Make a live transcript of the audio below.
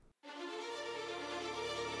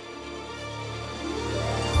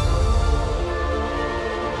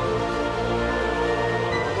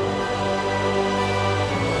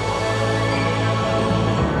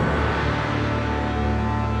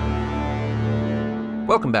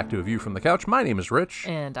Welcome back to A View from the Couch. My name is Rich.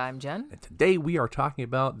 And I'm Jen. And today we are talking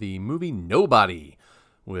about the movie Nobody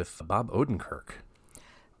with Bob Odenkirk.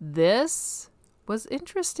 This was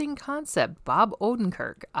interesting concept. Bob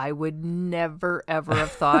Odenkirk. I would never, ever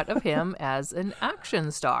have thought of him as an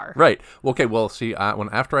action star. Right. Okay, well, see,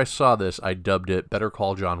 after I saw this, I dubbed it Better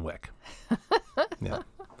Call John Wick. Yeah.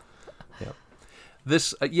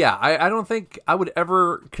 This, I don't think I would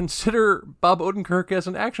ever consider Bob Odenkirk as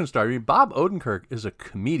an action star. I mean, Bob Odenkirk is a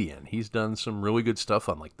comedian. He's done some really good stuff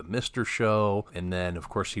on, like, The Mr. Show, and then, of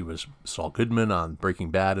course, he was Saul Goodman on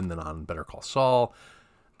Breaking Bad, and then on Better Call Saul.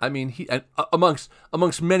 I mean, he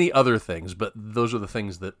amongst many other things, but those are the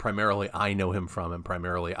things that primarily I know him from, and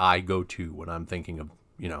primarily I go to when I'm thinking of,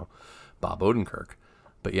 Bob Odenkirk.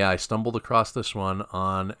 But yeah, I stumbled across this one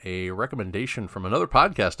on a recommendation from another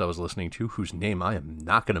podcast I was listening to, whose name I am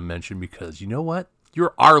not going to mention because you know what?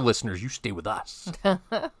 You're our listeners. You stay with us.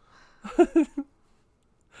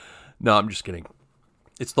 No, I'm just kidding.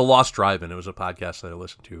 It's The Lost Drive-In. It was a podcast that I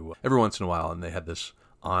listened to every once in a while, and they had this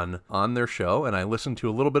on their show, and I listened to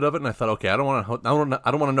a little bit of it, and I thought, okay, I don't want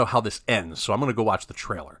to know how this ends, so I'm going to go watch the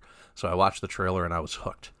trailer. So I watched the trailer, and I was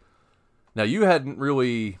hooked. Now, you hadn't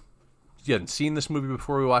seen this movie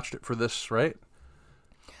before we watched it for this, right?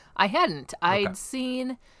 I hadn't. I'd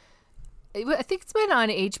seen, I think it's been on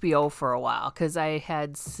HBO for a while, because I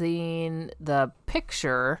had seen the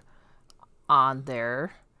picture on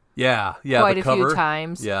there. Yeah, quite the a cover. few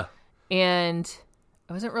times. Yeah. And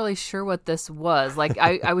I wasn't really sure what this was. Like,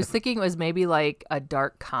 I was thinking it was maybe like a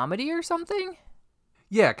dark comedy or something.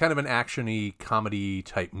 Yeah, kind of an action-y comedy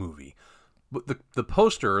type movie. But the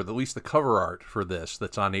poster, at least the cover art for this,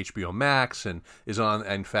 that's on HBO Max and is on,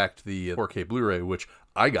 in fact, the 4K Blu-ray, which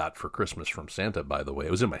I got for Christmas from Santa, by the way.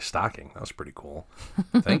 It was in my stocking. That was pretty cool.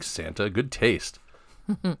 Thanks, Santa. Good taste.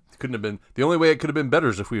 Couldn't have been, the only way it could have been better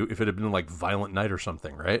is if it had been like Violent Night or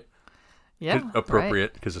something, right? Yeah.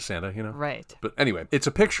 Appropriate because of Santa, Right. But anyway, it's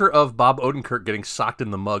a picture of Bob Odenkirk getting socked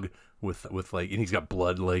in the mug with like, and he's got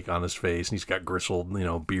blood like on his face, and he's got gristled,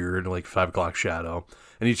 beard, like 5 o'clock shadow,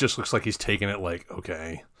 and he just looks like he's taking it like,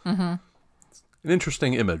 okay. Mm-hmm. An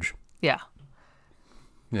interesting image. Yeah.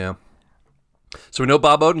 Yeah. So we know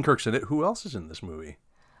Bob Odenkirk's in it. Who else is in this movie?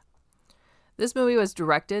 This movie was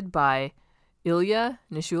directed by Ilya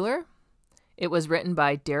Nishuler. It was written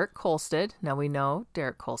by Derek Kolstad. Now we know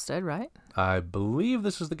Derek Kolstad, right? I believe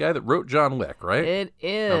this is the guy that wrote John Wick, right? It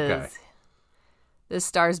is. Okay. This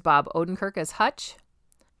stars Bob Odenkirk as Hutch.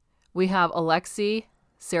 We have Alexei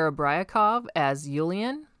Serebryakov as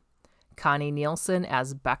Yulian, Connie Nielsen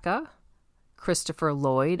as Becca, Christopher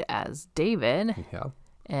Lloyd as David, Yeah.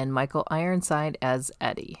 and Michael Ironside as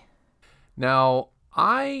Eddie. Now,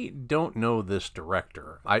 I don't know this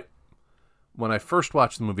director. When I first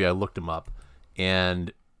watched the movie, I looked him up,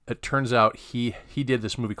 and it turns out he did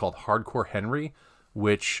this movie called Hardcore Henry,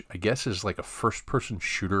 which I guess is like a first-person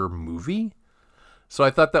shooter movie. So I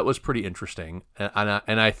thought that was pretty interesting, and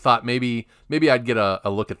I thought maybe I'd get a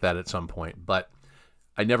look at that at some point, but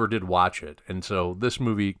I never did watch it. And so this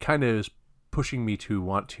movie kind of is pushing me to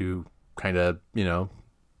want to kind of,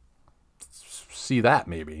 see that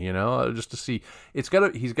maybe, just to see. He's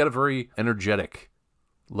got a very energetic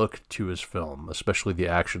look to his film, especially the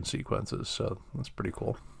action sequences. So that's pretty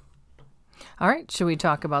cool. All right, should we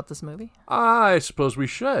talk about this movie? I suppose we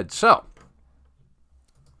should. So,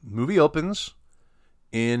 movie opens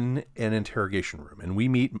in an interrogation room, and we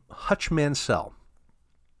meet Hutch Mansell,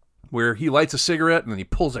 where he lights a cigarette, and then he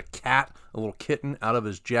pulls a little kitten, out of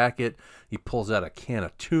his jacket. He pulls out a can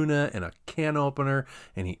of tuna and a can opener,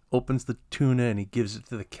 and he opens the tuna, and he gives it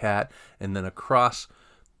to the cat, and then across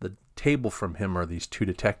the table from him are these two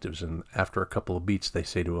detectives, and after a couple of beats, they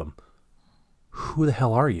say to him, "Who the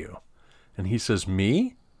hell are you?" And he says,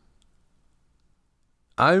 "Me?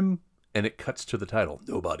 And it cuts to the title,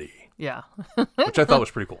 Nobody. Yeah. Which I thought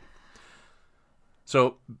was pretty cool.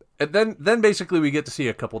 So, and then basically we get to see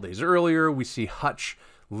a couple days earlier, we see Hutch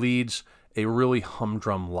leads a really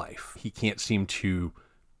humdrum life. He can't seem to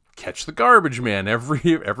catch the garbage man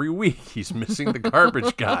every week. He's missing the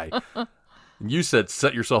garbage guy. And you said,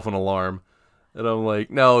 set yourself an alarm. And I'm like,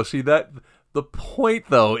 no, see that, the point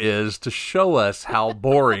though is to show us how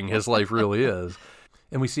boring his life really is.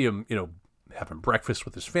 And we see him, having breakfast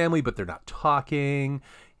with his family, but they're not talking.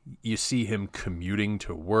 You see him commuting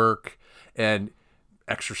to work and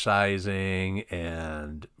exercising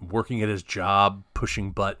and working at his job,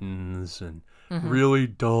 pushing buttons, and really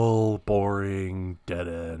dull, boring,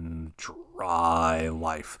 dead-end, dry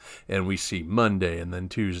life. And we see Monday and then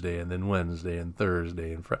Tuesday and then Wednesday and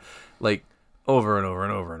Thursday and Friday, like over and over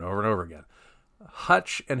and over and over and over again.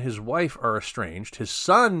 Hutch and his wife are estranged. His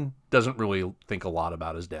son doesn't really think a lot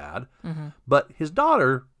about his dad, but his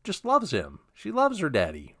daughter just loves him. She loves her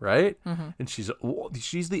daddy, right? And she's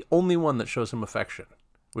the only one that shows him affection,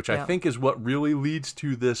 which I think is what really leads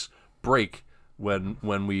to this break when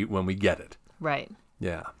we get it. Right.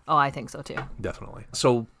 Yeah. Oh, I think so too. Definitely.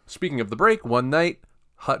 So speaking of the break, one night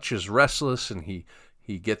Hutch is restless and he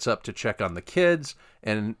gets up to check on the kids,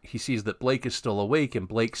 and he sees that Blake is still awake, and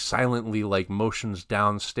Blake silently like motions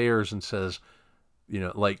downstairs and says,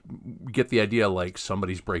 like, get the idea, like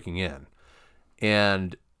somebody's breaking in.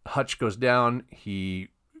 And Hutch goes down, he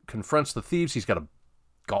confronts the thieves. He's got a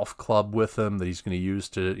golf club with him that he's going to use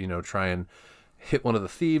to, try and hit one of the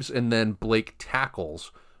thieves, and then Blake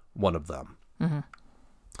tackles one of them.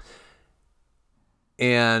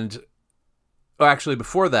 And actually,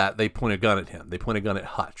 before that, they point a gun at him. They point a gun at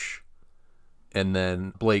Hutch. And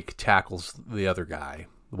then Blake tackles the other guy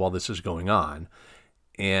while this is going on.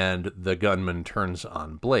 And the gunman turns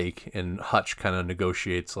on Blake, and Hutch kind of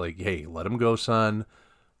negotiates like, hey, let him go, son.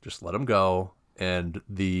 Just let him go. And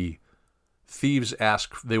the thieves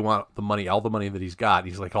ask, they want the money, all the money that he's got.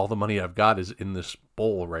 He's like, all the money I've got is in this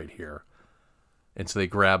bowl right here. And so they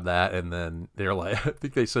grab that, and then they're like, I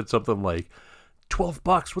think they said something like,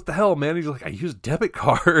 $12, what the hell, man? He's like, I use debit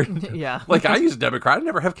card. Yeah. Like, I use debit card. I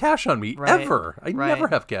never have cash on me, Right. ever. I never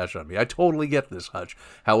have cash on me. I totally get this, Hutch.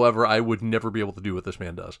 However, I would never be able to do what this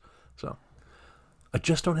man does. So, I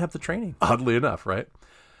just don't have the training, oddly enough, right?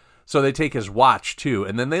 So they take his watch, too,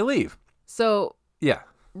 and then they leave. So, Yeah.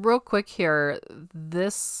 real quick here,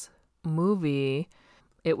 this movie,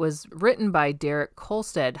 it was written by Derek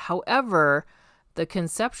Kolstad. However, the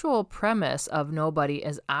conceptual premise of Nobody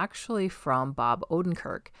is actually from Bob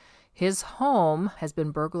Odenkirk. His home has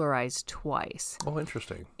been burglarized twice. Oh,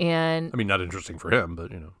 interesting. And I mean, not interesting for him,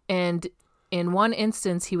 but, And in one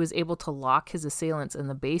instance, he was able to lock his assailants in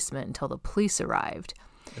the basement until the police arrived.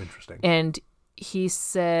 Interesting. And he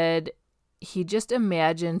said he just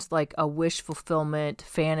imagined like a wish fulfillment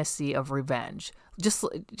fantasy of revenge.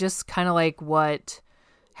 Just kind of like what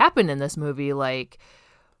happened in this movie. Like,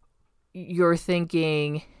 you're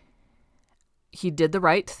thinking he did the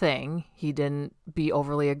right thing. He didn't be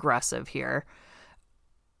overly aggressive here.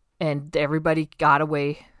 And everybody got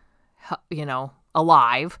away,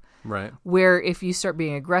 alive. Right. Where if you start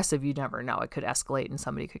being aggressive, you never know. It could escalate and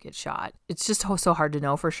somebody could get shot. It's just so hard to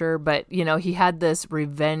know for sure. But, he had this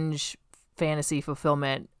revenge fantasy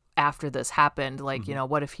fulfillment after this happened. Like,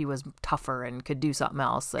 what if he was tougher and could do something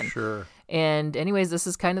else? And, Sure. And anyways, this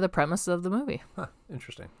is kind of the premise of the movie. Huh,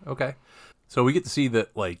 interesting. Okay. So we get to see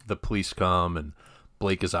that, like, the police come, and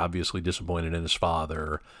Blake is obviously disappointed in his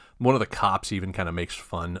father. One of the cops even kind of makes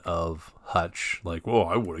fun of Hutch, like, whoa,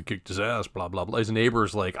 I would have kicked his ass, blah, blah, blah. His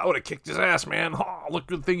neighbor's like, I would have kicked his ass, man. Oh, look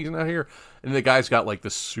at the thing he's not here. And the guy's got, like,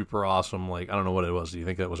 this super awesome, like, I don't know what it was. Do you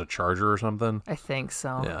think that was a Charger or something? I think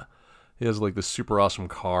so. Yeah. He has, like, this super awesome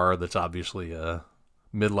car that's obviously a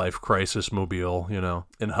midlife crisis mobile,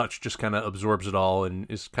 and Hutch just kind of absorbs it all and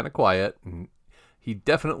is kind of quiet, and he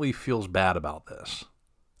definitely feels bad about this,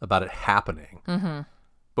 about it happening. Mm-hmm.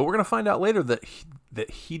 But we're going to find out later that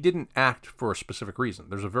he didn't act for a specific reason.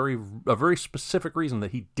 There's a very specific reason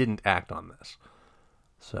that he didn't act on this.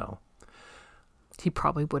 So he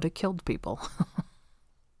probably would have killed people.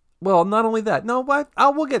 Well, not only that. No, but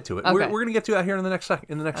we'll get to it. Okay. We're going to get to that here in the next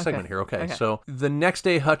segment here. Okay. So the next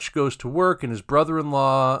day, Hutch goes to work, and his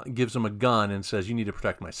brother-in-law gives him a gun and says, "You need to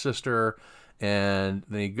protect my sister." And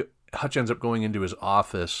then Hutch ends up going into his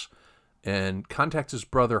office and contacts his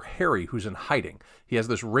brother Harry, who's in hiding. He has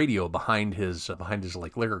this radio behind his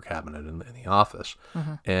like liquor cabinet in the office,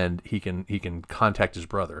 and he can contact his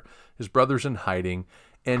brother. His brother's in hiding.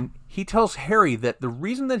 And he tells Harry that the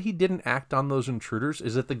reason that he didn't act on those intruders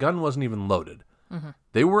is that the gun wasn't even loaded.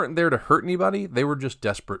 They weren't there to hurt anybody. They were just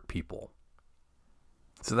desperate people.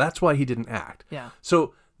 So that's why he didn't act. Yeah.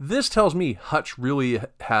 So this tells me Hutch really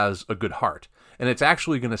has a good heart. And it's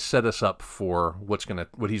actually going to set us up for what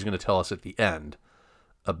he's going to tell us at the end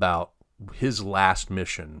about his last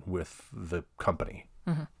mission with the company.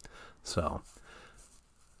 So,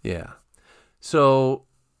 yeah. So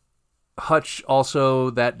Hutch also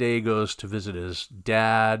that day goes to visit his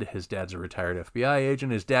dad. His dad's a retired FBI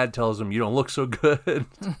agent. His dad tells him, "You don't look so good."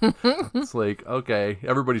 It's like, okay,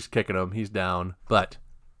 everybody's kicking him. He's down. But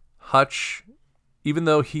Hutch, even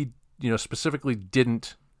though he, specifically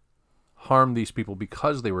didn't harm these people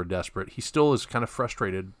because they were desperate, he still is kind of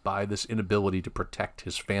frustrated by this inability to protect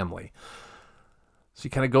his family. So he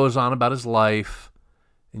kind of goes on about his life,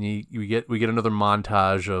 and we get another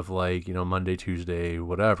montage of like, Monday, Tuesday,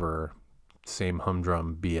 whatever, same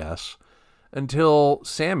humdrum BS, until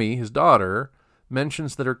Sammy, his daughter,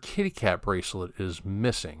 mentions that her kitty cat bracelet is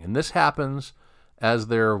missing. And this happens as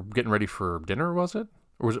they're getting ready for dinner, was it?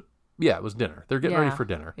 Or was it? Yeah, it was dinner. They're getting ready for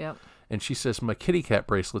dinner. Yep. And she says, my kitty cat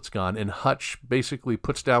bracelet's gone. And Hutch basically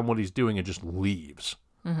puts down what he's doing and just leaves.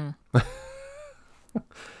 Mm-hmm.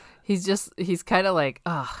 He's kind of like,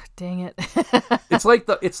 oh, dang it. It's like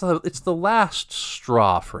it's the last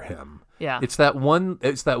straw for him. Yeah. It's that one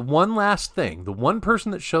last thing. The one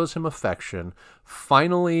person that shows him affection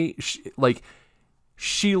finally,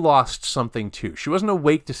 she lost something too. She wasn't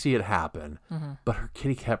awake to see it happen, but her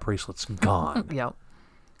kitty cat bracelet's gone. Yep.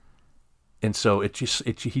 And so he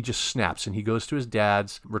just snaps and he goes to his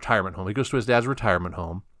dad's retirement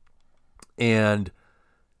home. And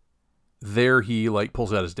there he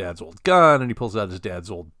pulls out his dad's old gun and he pulls out his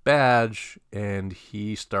dad's old badge and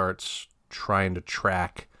he starts trying to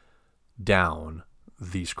track down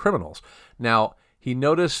these criminals. Now, he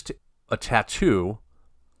noticed a tattoo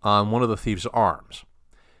on one of the thieves' arms.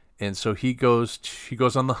 And so he goes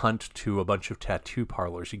on the hunt to a bunch of tattoo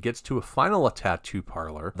parlors. He gets to a final tattoo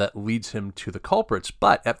parlor that leads him to the culprits.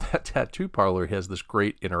 But at that tattoo parlor, he has this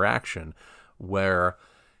great interaction where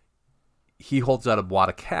he holds out a wad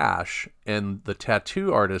of cash, and the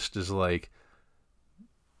tattoo artist is like,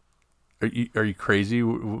 Are you crazy?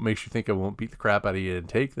 What makes you think I won't beat the crap out of you and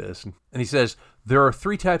take this? And he says, there are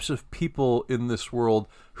 3 types of people in this world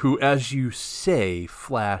who, as you say,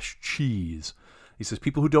 flash cheese. He says,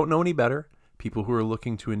 people who don't know any better, people who are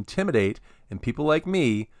looking to intimidate, and people like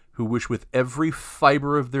me who wish with every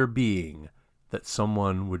fiber of their being that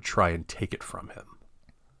someone would try and take it from him.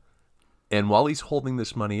 And while he's holding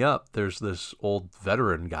this money up, there's this old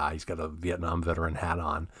veteran guy. He's got a Vietnam veteran hat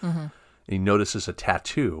on. Mm-hmm. And he notices a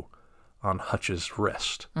tattoo on Hutch's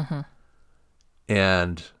wrist. Mm-hmm.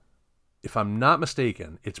 And if I'm not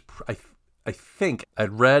mistaken, I think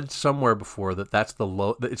I'd read somewhere before that's the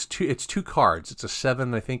low. It's two cards. It's a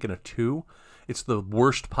 7, I think, and a 2. It's the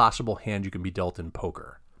worst possible hand you can be dealt in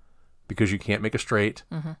poker because you can't make a straight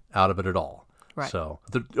out of it at all. Right. So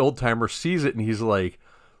the old timer sees it and he's like,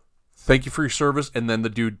 "Thank you for your service." And then the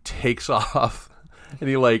dude takes off and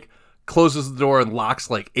he closes the door and locks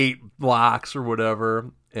 8 locks or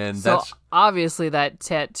whatever. And so that's obviously that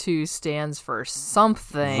tattoo stands for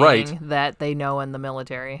something that they know in the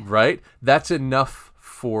military. Right. That's enough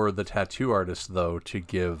for the tattoo artist, though, to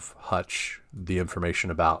give Hutch the information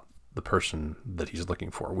about the person that he's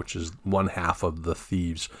looking for, which is one half of the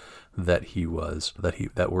thieves that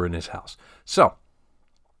were in his house. So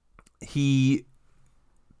he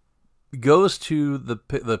goes to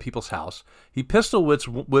the people's house. He pistol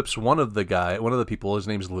whips one of the people. His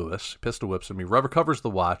name's Lewis. Pistol whips him. He recovers the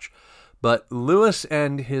watch, but Lewis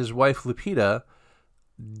and his wife Lupita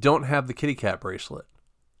don't have the kitty cat bracelet,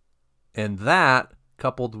 and that,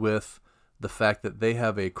 coupled with the fact that they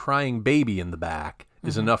have a crying baby in the back,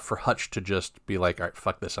 is enough for Hutch to just be like, "All right,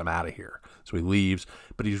 fuck this, I'm out of here." So he leaves,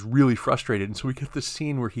 but he's really frustrated, and so we get this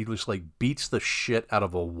scene where he just beats the shit out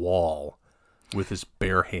of a wall with his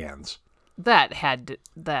bare hands.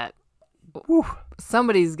 Whew.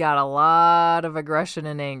 Somebody's got a lot of aggression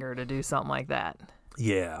and anger to do something like that.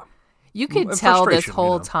 Yeah. You could tell this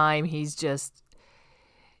whole time he's just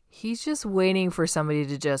waiting for somebody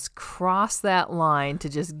to just cross that line to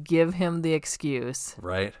just give him the excuse.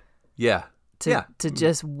 Right. Yeah. To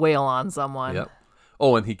just wail on someone. Yep.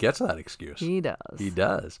 Oh, and he gets that excuse. He does. He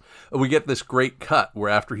does. We get this great cut where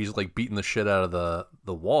after he's beating the shit out of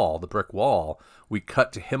the wall, the brick wall, we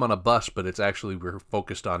cut to him on a bus, but we're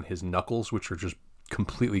focused on his knuckles, which are just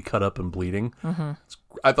completely cut up and bleeding. Mm-hmm.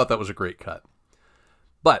 I thought that was a great cut.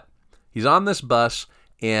 But he's on this bus,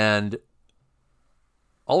 and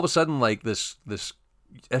all of a sudden, this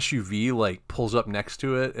SUV pulls up next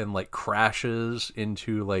to it and crashes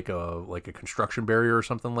into a construction barrier or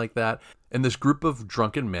something like that. And this group of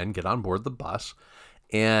drunken men get on board the bus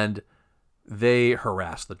and they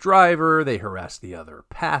harass the driver, they harass the other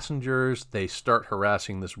passengers, they start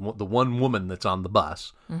harassing the one woman that's on the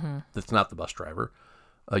bus, that's not the bus driver,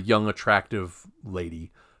 a young attractive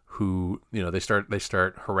lady who, they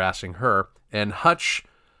start harassing her, and Hutch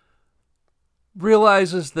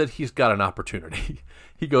realizes that he's got an opportunity.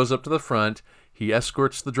 He goes up to the front, he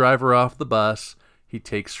escorts the driver off the bus, he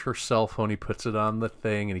takes her cell phone, he puts it on the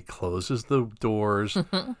thing, and he closes the doors,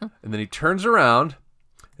 and then he turns around,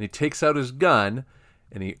 and he takes out his gun,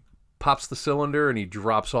 and he pops the cylinder, and he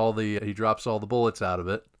drops all the bullets out of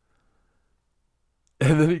it.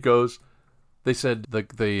 And then he goes, they said,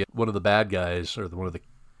 one of the bad guys, or one of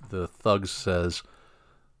the thugs says,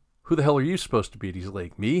 "Who the hell are you supposed to be?" And he's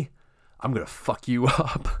like, "Me? I'm going to fuck you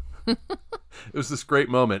up." It was this great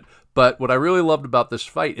moment. But what I really loved about this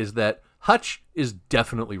fight is that Hutch is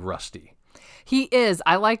definitely rusty. He is.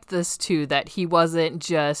 I liked this too, that he wasn't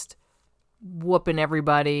just whooping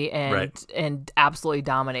everybody and absolutely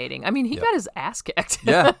dominating. I mean, he got his ass kicked.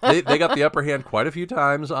 Yeah, they got the upper hand quite a few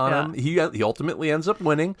times on him. He ultimately ends up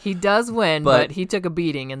winning. He does win, but he took a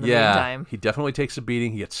beating in the meantime. He definitely takes a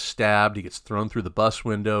beating. He gets stabbed. He gets thrown through the bus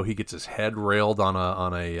window. He gets his head railed on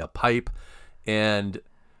a pipe. And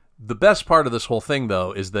the best part of this whole thing,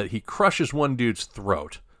 though, is that he crushes one dude's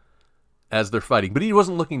throat as they're fighting. But he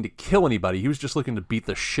wasn't looking to kill anybody. He was just looking to beat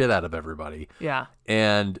the shit out of everybody. Yeah.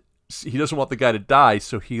 And he doesn't want the guy to die,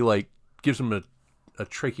 so he gives him a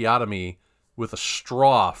tracheotomy with a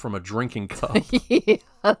straw from a drinking cup.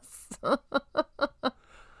 Yes.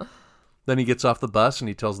 Then he gets off the bus and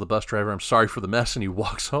he tells the bus driver, "I'm sorry for the mess," and he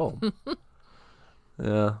walks home.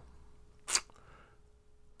 Yeah.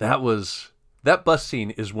 That bus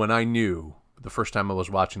scene is when I knew the first time I was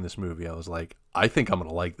watching this movie, I was like, I think I'm going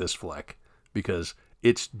to like this flick because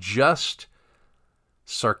it's just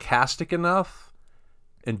sarcastic enough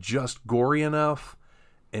and just gory enough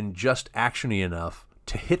and just actiony enough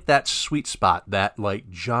to hit that sweet spot, that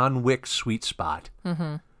John Wick sweet spot,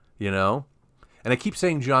 you know? And I keep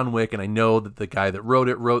saying John Wick, and I know that the guy that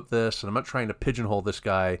wrote this, and I'm not trying to pigeonhole this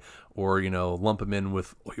guy or, lump him in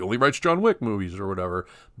with, he only writes John Wick movies or whatever,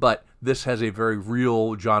 but this has a very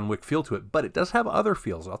real John Wick feel to it, but it does have other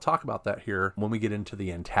feels. I'll talk about that here when we get into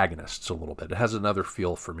the antagonists a little bit. It has another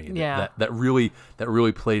feel for me that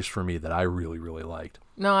really plays for me that I really, really liked.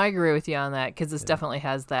 No, I agree with you on that because this definitely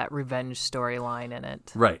has that revenge storyline in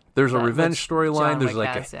it. Right. There's a revenge storyline. There's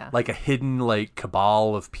like a hidden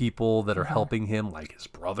cabal of people that are helping him, like his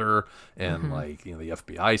brother, and the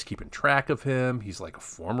FBI's keeping track of him. He's like a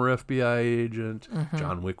former FBI agent.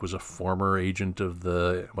 John Wick was a former agent of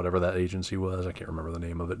the whatever that agency was. I can't remember the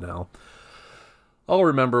name of it now. I'll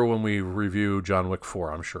remember when we review John Wick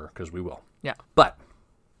 4, I'm sure, because we will. Yeah. But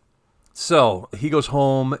so he goes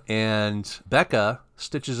home and Becca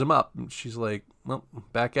stitches him up. She's like, well,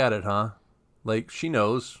 back at it, huh? She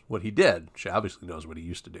knows what he did. She obviously knows what he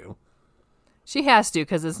used to do. She has to,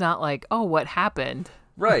 because it's not like, oh, what happened?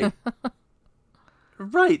 Right.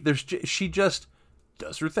 Right. She just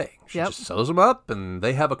does her thing. She just sews him up, and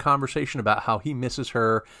they have a conversation about how he misses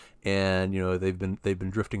her, and they've been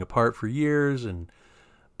drifting apart for years, and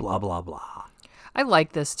blah blah blah. I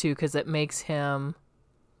like this too because it makes him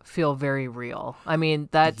feel very real. I mean,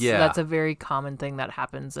 that's a very common thing that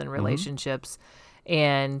happens in relationships,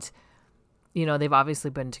 and they've obviously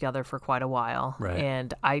been together for quite a while, right.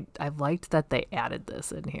 And I liked that they added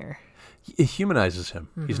this in here. It humanizes him.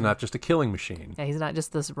 He's not just a killing machine. Yeah, he's not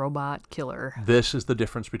just this robot killer. This is the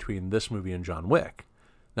difference between this movie and John Wick.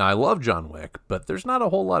 Now, I love John Wick, but there's not a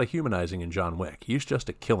whole lot of humanizing in John Wick. He's just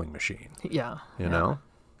a killing machine. Yeah. You know?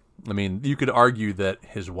 I mean, you could argue that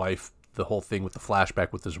his wife, the whole thing with the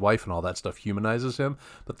flashback with his wife and all that stuff humanizes him,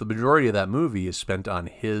 but the majority of that movie is spent on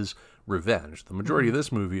his revenge. The majority of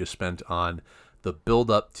this movie is spent on the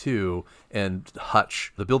build-up to and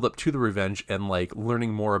Hutch, the build-up to the revenge and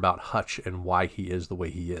learning more about Hutch and why he is the way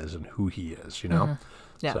he is and who he is, Yeah.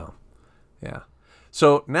 So, yeah.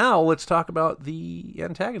 So now let's talk about the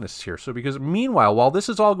antagonists here. So because meanwhile, while this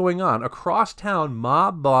is all going on, across town,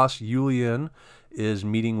 mob boss Yulian is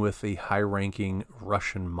meeting with the high-ranking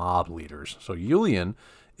Russian mob leaders. So Yulian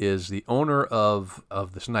is the owner of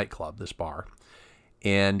this nightclub, this bar,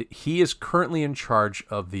 and he is currently in charge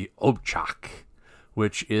of the Obchak,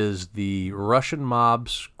 which is the Russian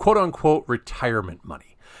mob's quote-unquote retirement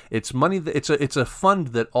money. It's money that it's a fund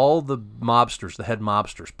that all the mobsters, the head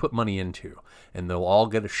mobsters, put money into, and they'll all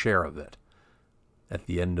get a share of it at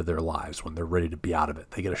the end of their lives when they're ready to be out of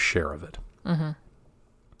it. They get a share of it. Mm-hmm.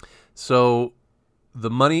 So the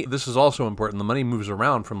money, this is also important, the money moves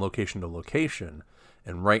around from location to location,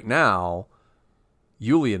 and right now,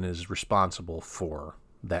 Yulian is responsible for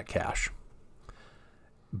that cash.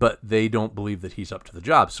 But they don't believe that he's up to the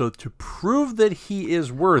job. So to prove that he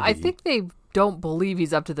is worthy... I think they don't believe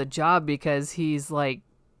he's up to the job because he's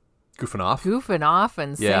goofing off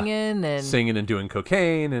and singing and... Singing and doing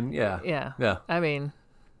cocaine and Yeah. Yeah. I mean,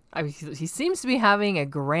 he seems to be having a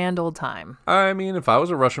grand old time. I mean, if I was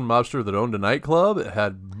a Russian mobster that owned a nightclub, it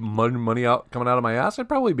had money coming out of my ass, I'd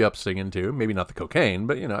probably be up singing too. Maybe not the cocaine,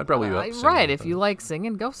 but, I'd probably be up singing. Right, if you like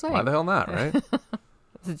singing, go sing. Why the hell not, right?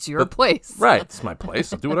 It's your place. Right, it's my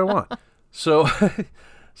place. I'll do what I want.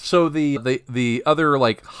 So the other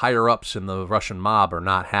higher ups in the Russian mob are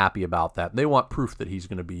not happy about that. They want proof that he's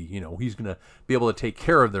going to be, he's going to be able to take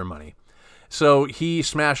care of their money. So he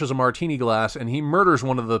smashes a martini glass and he murders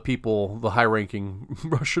one of the people, the high-ranking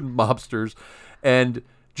Russian mobsters. And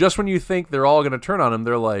just when you think they're all going to turn on him,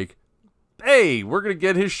 they're like, "Hey, we're going to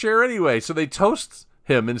get his share anyway." So they toast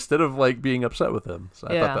him instead of like being upset with him. So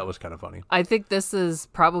I Yeah. thought that was kind of funny. I think this is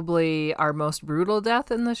probably our most brutal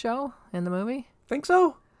death in the movie. Think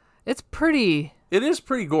so? It's pretty It is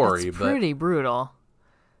pretty gory, It's but pretty brutal.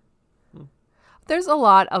 There's a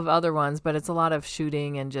lot of other ones, but it's a lot of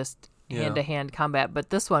shooting and just Yeah. hand-to-hand combat. But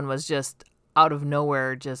this one was just out of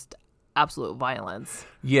nowhere, just absolute violence.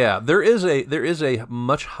 yeah, there is a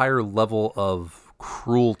much higher level of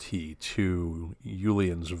cruelty to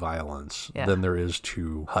Julian's violence Yeah. than there is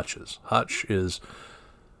to Hutch's. Hutch is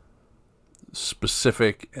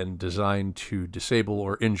specific and designed to disable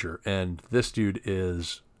or injure, and this dude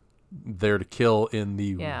is there to kill in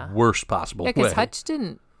the Yeah. worst possible Yeah, way. because Hutch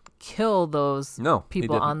didn't kill those No, he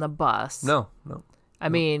people didn't. on the bus. No. I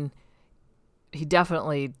mean, he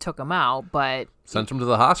definitely took them out, but Sent him to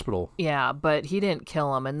the hospital. yeah, but he didn't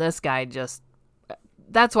kill them. And this guy just.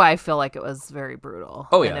 That's why I feel like it was very brutal.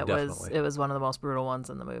 Oh, yeah, and it definitely. was one of the most brutal ones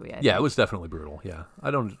in the movie. I Yeah, think. it was definitely brutal. Yeah,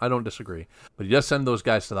 I don't disagree. But he does send those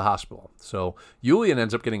guys to the hospital. So Julian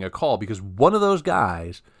ends up getting a call because one of those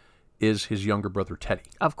guys is his younger brother Teddy.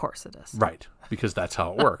 Of course it is. Right, because that's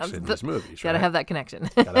how it works in these movies. Gotta right? have that connection.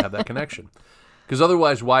 Gotta have that connection. Because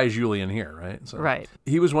otherwise, why is Julian here, right? So Right.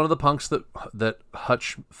 He was one of the punks that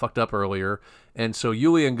Hutch fucked up earlier, and so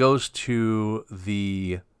Julian goes to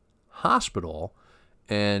the hospital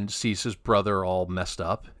and sees his brother all messed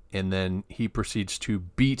up, and then he proceeds to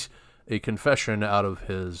beat a confession out of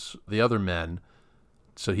the other men,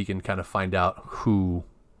 so he can kind of find out who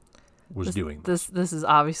was doing this. This is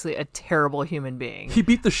obviously a terrible human being. He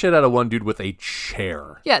beat the shit out of one dude with a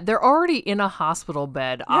chair. Yeah, they're already in a hospital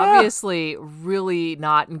bed, obviously really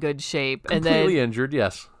not in good shape, Completely injured,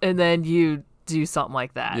 yes. and then you do something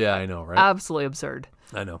like that. Yeah, I know, right? Absolutely absurd.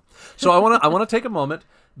 I know. So I want to take a moment.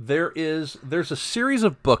 There's a series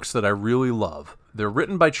of books that I really love. They're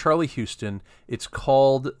written by Charlie Houston. It's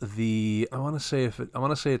called I want to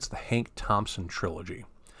say it's the Hank Thompson trilogy.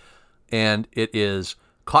 And it is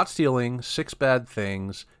Caught Stealing, Six Bad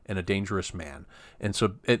Things, and A Dangerous Man. And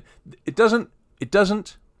so it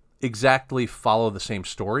doesn't exactly follow the same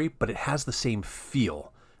story, but it has the same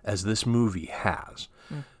feel as this movie has.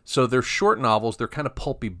 So they're short novels, they're kind of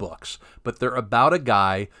pulpy books, but they're about a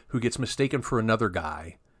guy who gets mistaken for another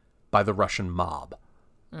guy by the Russian mob.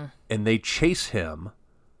 And they chase him,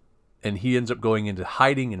 and he ends up going into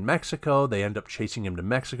hiding in Mexico. They end up chasing him to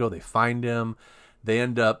Mexico. They find him.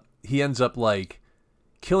 He ends up like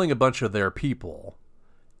killing a bunch of their people,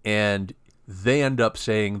 and they end up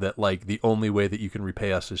saying that like the only way that you can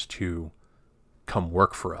repay us is to come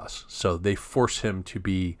work for us. So they force him to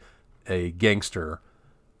be a gangster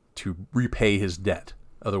to repay his debt.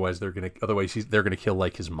 Otherwise they're gonna kill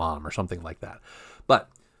like his mom or something like that. But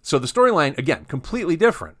so the storyline, again, completely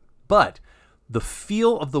different, but the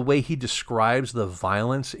feel of the way he describes the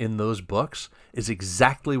violence in those books is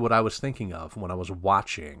exactly what I was thinking of when I was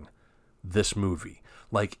watching this movie.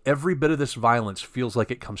 Like every bit of this violence feels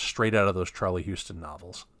like it comes straight out of those Charlie Houston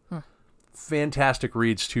novels. Fantastic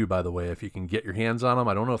reads too, by the way, if you can get your hands on them.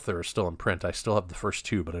 I don't know if they're still in print. I still have the first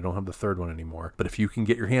two, but I don't have the third one anymore. But if you can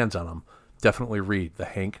get your hands on them, definitely read the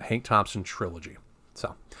Hank Thompson trilogy.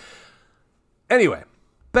 So anyway,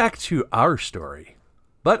 back to our story.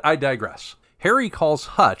 But I digress. Harry calls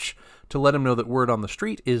Hutch to let him know that word on the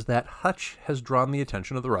street is that Hutch has drawn the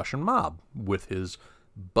attention of the Russian mob with his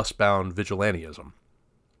bus-bound vigilantism.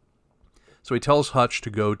 So he tells Hutch to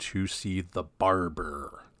go to see the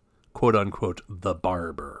barber. Quote-unquote, the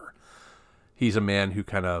barber. He's a man who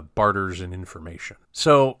kind of barters in information.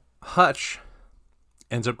 So Hutch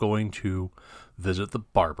ends up going to visit the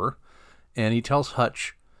barber, and he tells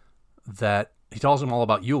Hutch that he tells him all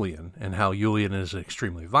about Julian and how Julian is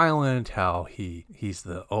extremely violent, how he's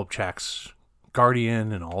the Obchak's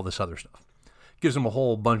guardian and all this other stuff. Gives him a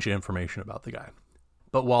whole bunch of information about the guy.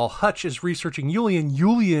 But while Hutch is researching Julian,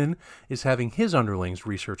 Julian is having his underlings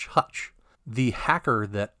research Hutch. The hacker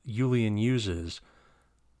that Julian uses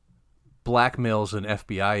blackmails an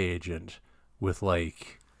FBI agent with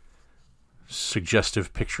like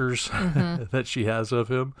suggestive pictures that she has of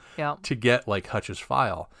him to get like Hutch's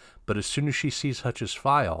file. But as soon as she sees Hutch's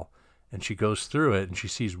file and she goes through it and she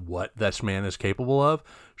sees what this man is capable of,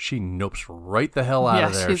 she nopes right the hell out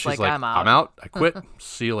of there. She's like, I'm out. I quit.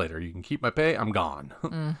 See you later. You can keep my pay. I'm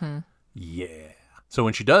gone. Yeah. So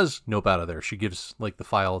when she does nope out of there, she gives like the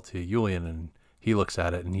file to Julian, and he looks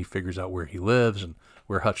at it and he figures out where he lives and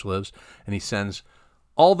where Hutch lives, and he sends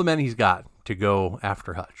all the men he's got to go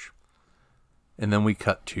after Hutch. And then we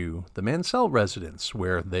cut to the Mansell residence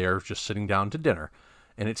where they are just sitting down to dinner.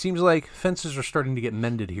 And it seems like fences are starting to get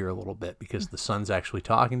mended here a little bit because the son's actually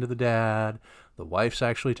talking to the dad. The wife's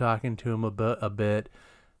actually talking to him a bit.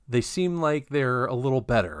 they seem like they're a little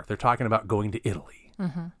better. They're talking about going to Italy.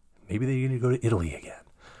 Mm-hmm. Maybe they're going to go to Italy again.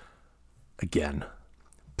 Again.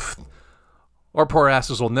 Pfft. Our poor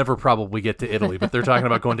asses will never probably get to Italy, but they're talking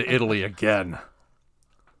about going to Italy again.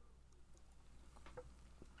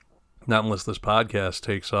 Not unless this podcast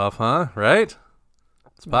takes off, huh? Right?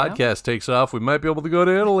 This podcast takes off, we might be able to go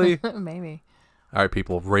to Italy. Maybe. All right,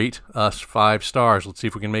 people, rate us 5 stars. Let's see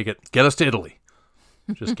if we can make it. Get us to Italy.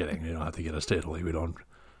 Just kidding. You don't have to get us to Italy. We don't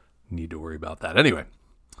need to worry about that. Anyway,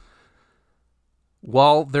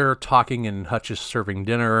 while they're talking and Hutch is serving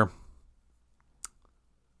dinner,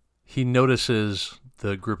 he notices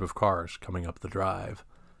the group of cars coming up the drive.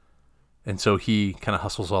 And so he kind of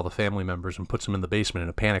hustles all the family members and puts them in the basement in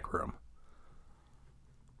a panic room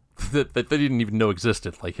that they didn't even know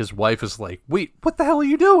existed. Like, his wife is like, wait, what the hell are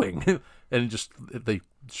you doing? And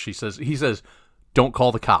he says, don't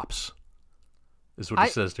call the cops, is what he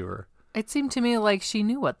says to her. It seemed to me like she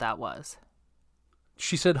knew what that was.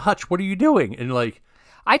 She said, Hutch, what are you doing? And like,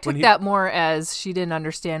 I took that more as she didn't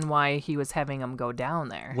understand why he was having him go down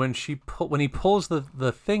there. When he pulls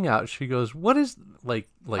the thing out, she goes, "What is okay.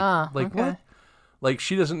 What?" Like,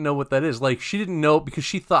 she doesn't know what that is. Like, she didn't know because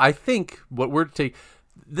she thought. I think what we're taking.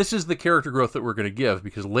 This is the character growth that we're going to give,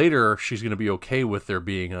 because later she's going to be okay with there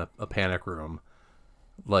being a panic room.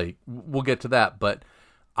 Like, we'll get to that, but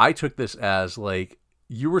I took this as like,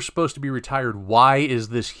 you were supposed to be retired. Why is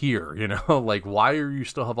this here? You know, like, why are you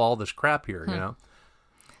still have all this crap here? You know.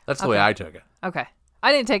 That's the way I took it. Okay.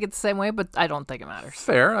 I didn't take it the same way, but I don't think it matters.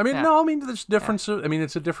 Fair. I mean, no, I mean, there's difference. I mean,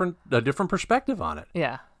 it's a different perspective on it.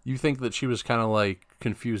 Yeah. You think that she was kind of like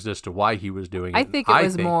confused as to why he was doing it. I think it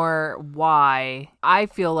was more why. I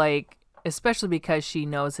feel like, especially because she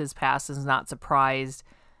knows his past, is not surprised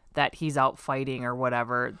that he's out fighting or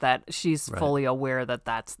whatever, that she's fully aware that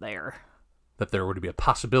that's there. That there would be a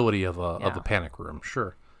possibility of a panic room.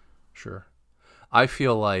 Sure. I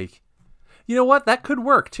feel like, you know what? That could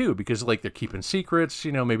work too, because like, they're keeping secrets.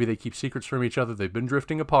 You know, maybe they keep secrets from each other. They've been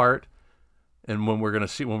drifting apart, and when we're gonna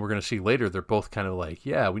see later, they're both kind of like,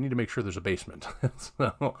 yeah, we need to make sure there's a basement.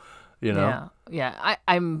 So, you know, yeah.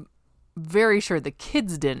 I'm very sure the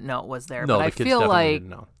kids didn't know it was there, no, but the I kids feel like didn't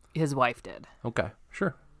know. His wife did. Okay,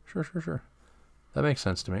 sure. That makes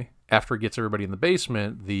sense to me. After he gets everybody in the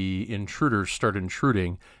basement, the intruders start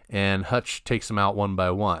intruding, and Hutch takes them out one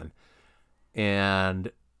by one,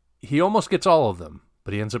 and he almost gets all of them,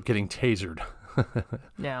 but he ends up getting tasered.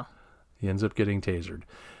 Yeah. He ends up getting tasered.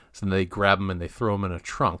 So they grab him and they throw him in a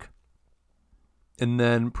trunk. And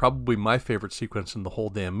then probably my favorite sequence in the whole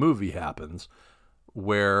damn movie happens,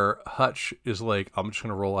 where Hutch is like, I'm just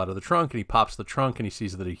going to roll out of the trunk. And he pops the trunk and he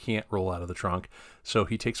sees that he can't roll out of the trunk. So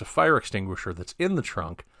he takes a fire extinguisher that's in the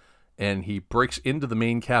trunk and he breaks into the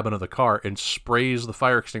main cabin of the car and sprays the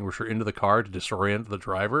fire extinguisher into the car to disorient the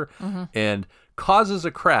driver, and causes a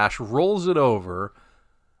crash, rolls it over,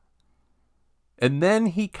 and then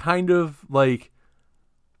he kind of like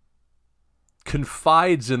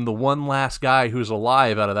confides in the one last guy who's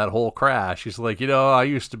alive out of that whole crash. He's like, you know, I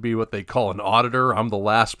used to be what they call an auditor. I'm the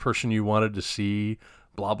last person you wanted to see,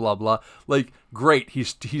 blah, blah, blah. Like, great.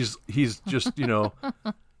 He's just, you know,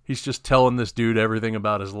 he's just telling this dude everything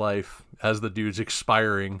about his life as the dude's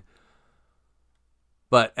expiring.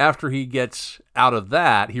 But after he gets out of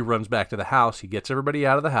that, he runs back to the house. He gets everybody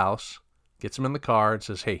out of the house, gets them in the car, and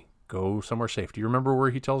says, hey, go somewhere safe. Do you remember where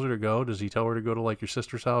he tells her to go? Does he tell her to go to, like, your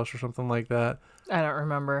sister's house or something like that? I don't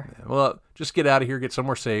remember. Yeah, well, just get out of here, get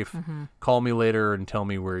somewhere safe, call me later and tell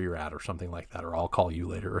me where you're at or something like that, or I'll call you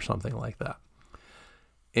later or something like that.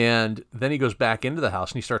 And then he goes back into the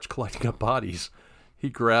house and he starts collecting up bodies. He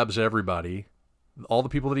grabs everybody, all the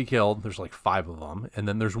people that he killed. There's like 5 of them. And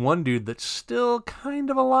then there's one dude that's still kind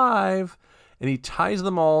of alive, and he ties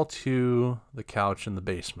them all to the couch in the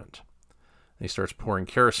basement. And he starts pouring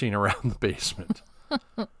kerosene around the basement.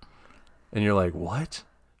 And you're like, what?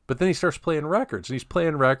 But then he starts playing records. And he's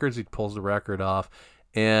playing records. He pulls the record off.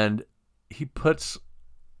 And he puts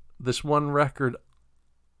this one record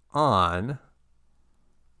on.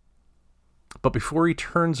 But before he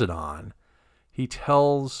turns it on, he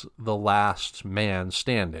tells the last man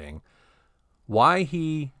standing why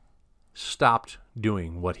he stopped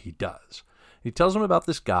doing what he does. He tells him about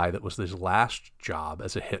this guy that was his last job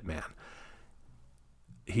as a hitman.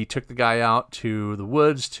 He took the guy out to the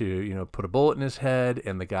woods to, you know, put a bullet in his head,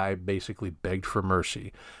 and the guy basically begged for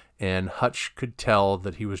mercy. And Hutch could tell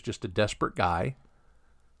that he was just a desperate guy,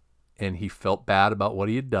 and he felt bad about what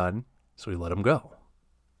he had done, so he let him go.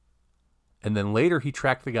 And then later he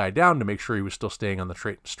tracked the guy down to make sure he was still staying on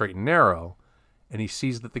the straight and narrow, and he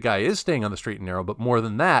sees that the guy is staying on the straight and narrow, but more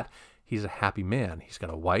than that, he's a happy man. He's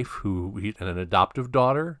got a wife and an adoptive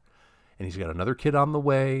daughter, and he's got another kid on the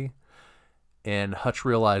way. And Hutch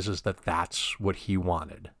realizes that that's what he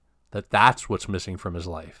wanted, that that's what's missing from his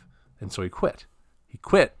life. And so he quit. He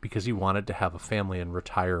quit because he wanted to have a family and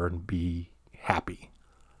retire and be happy.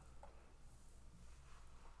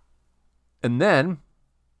 And then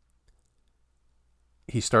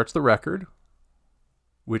he starts the record,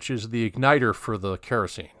 which is the igniter for the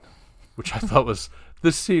kerosene, which I thought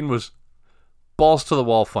this scene was balls to the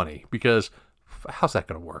wall funny, because how's that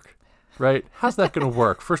going to work? Right? How's that going to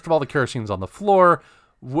work? First of all, the kerosene's on the floor.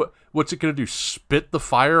 What's it going to do? Spit the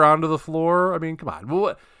fire onto the floor? I mean, come on.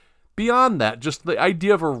 Well, beyond that, just the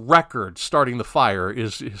idea of a record starting the fire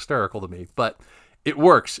is hysterical to me. But it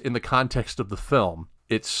works in the context of the film.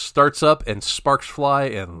 It starts up and sparks fly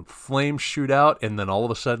and flames shoot out, and then all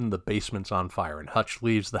of a sudden the basement's on fire and Hutch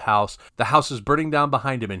leaves the house. The house is burning down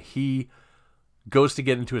behind him, and he goes to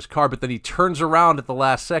get into his car, but then he turns around at the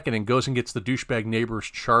last second and goes and gets the douchebag neighbor's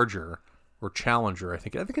Charger or Challenger. I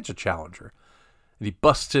think it's a Challenger. And he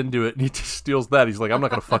busts into it and he just steals that. He's like, I'm not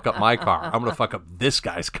going to fuck up my car. I'm going to fuck up this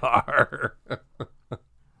guy's car.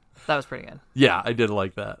 That was pretty good. Yeah, I did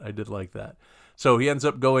like that. So he ends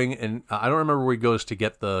up going, and I don't remember where he goes to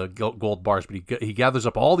get the gold bars, but he gathers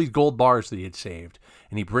up all these gold bars that he had saved,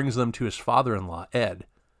 and he brings them to his father-in-law, Ed,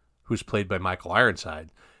 who's played by Michael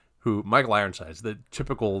Ironside. Michael Ironside's the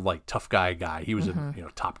typical like tough guy. He was in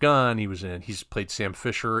Top Gun. He's played Sam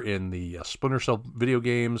Fisher in the Splinter Cell video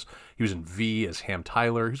games. He was in V as Ham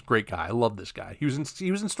Tyler. He's a great guy. I love this guy. He was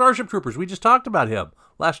in Starship Troopers. We just talked about him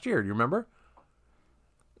last year. Do you remember?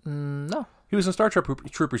 No. He was in Starship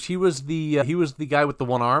Troopers. He was the guy with the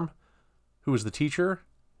one arm, who was the teacher.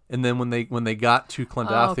 And then when they got to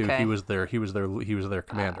Klendathu, okay. he was their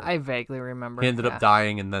commander. I vaguely remember. He ended up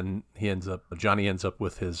dying, and then Johnny ends up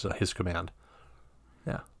with his command.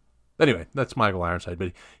 Yeah. Anyway, that's Michael Ironside.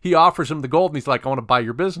 But he offers him the gold, and he's like, "I want to buy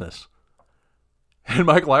your business." And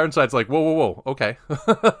Michael Ironside's like, "Whoa, okay."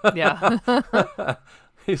 Yeah.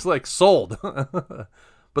 He's like, "Sold."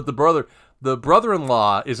 But the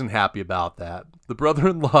brother-in-law isn't happy about that. The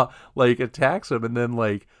brother-in-law like attacks him, and then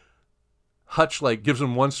like Hutch like gives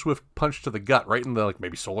him one swift punch to the gut, right in the like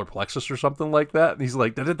maybe solar plexus or something like that. And he's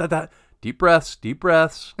like, da. Deep breaths.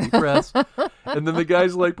 And then the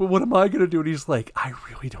guy's like, "But what am I gonna do?" And he's like, "I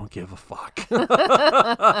really don't give a fuck."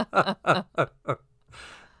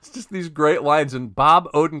 It's just these great lines, and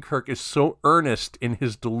Bob Odenkirk is so earnest in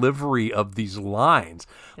his delivery of these lines.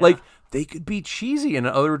 Yeah. Like they could be cheesy and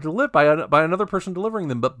by another person delivering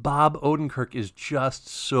them, but Bob Odenkirk is just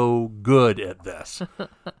so good at this.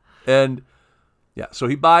 And yeah, so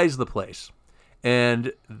he buys the place,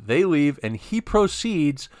 and they leave, and he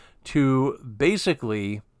proceeds to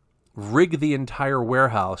basically rig the entire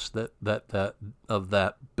warehouse of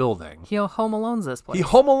that building. He Home Alone's this place. He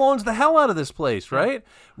Home Alone's the hell out of this place, right?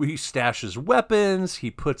 He stashes weapons,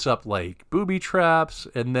 he puts up like booby traps,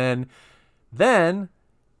 and then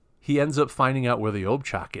he ends up finding out where the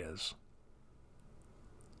Obchak is.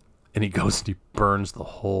 And he goes and he burns the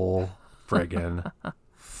whole friggin'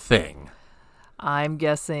 thing. I'm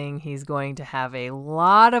guessing he's going to have a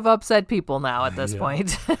lot of upset people now at this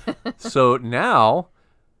point. So now,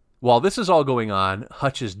 while this is all going on,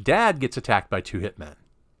 Hutch's dad gets attacked by two hitmen.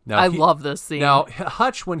 Now, I love this scene. Now,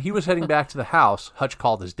 Hutch, when he was heading back to the house, Hutch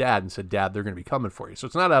called his dad and said, "Dad, they're going to be coming for you." So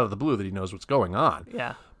it's not out of the blue that he knows what's going on.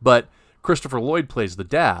 Yeah. But Christopher Lloyd plays the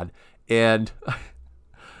dad, and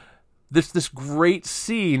this great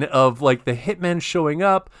scene of like the hitmen showing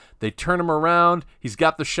up. They turn him around. He's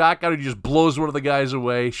got the shotgun. He just blows one of the guys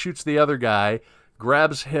away, shoots the other guy,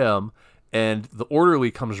 grabs him, and the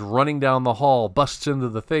orderly comes running down the hall, busts into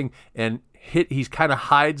the thing, and he kind of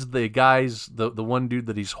hides the one dude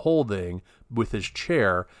that he's holding with his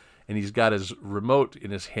chair, and he's got his remote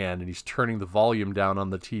in his hand, and he's turning the volume down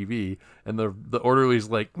on the TV, and the orderly's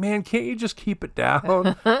like, "Man, can't you just keep it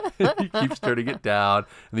down?" He keeps turning it down,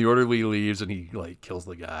 and the orderly leaves, and he like kills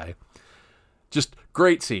the guy. Just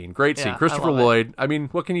great scene. Yeah, Christopher Lloyd. I mean,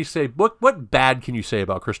 what can you say? What bad can you say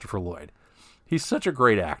about Christopher Lloyd? He's such a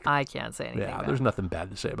great actor. I can't say anything. Yeah, there's nothing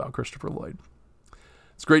bad to say about Christopher Lloyd.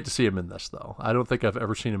 It's great to see him in this, though. I don't think I've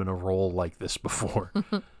ever seen him in a role like this before.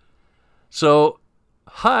 So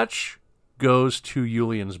Hutch goes to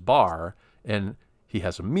Julian's bar, and he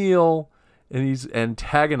has a meal, and he's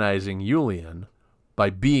antagonizing Julian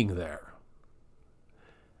by being there.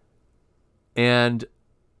 And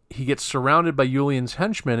he gets surrounded by Julian's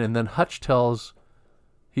henchmen, and then Hutch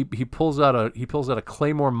he pulls out a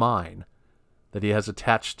claymore mine that he has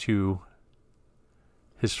attached to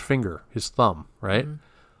his finger, his thumb, right? Mm-hmm.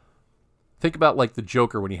 Think about like the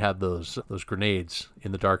Joker when he had those grenades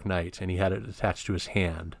in The Dark Knight and he had it attached to his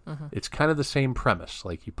hand. It's kind of the same premise.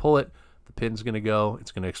 Like you pull it, the pin's going to go,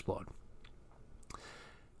 it's going to explode.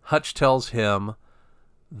 Hutch tells him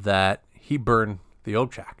that he burned the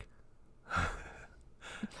Obchak.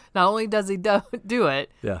 Not only does he do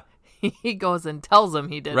it, Yeah. he goes and tells him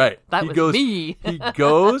he did Right. it. That He was goes- me. He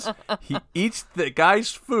goes, he eats the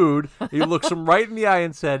guy's food, he looks him right in the eye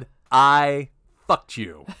and said, I fucked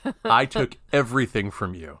you. I took everything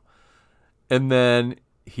from you. And then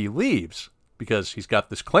he leaves because he's got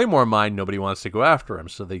this Claymore mine. Nobody wants to go after him.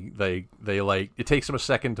 So they like, it takes them a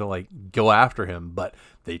second to like go after him, but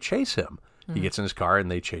they chase him. He gets in his car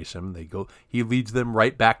and they chase him. He leads them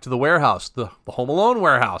right back to the warehouse, the Home Alone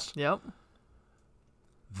warehouse. Yep.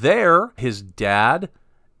 There, his dad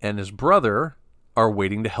and his brother are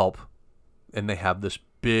waiting to help, and they have this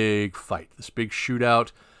big fight, this big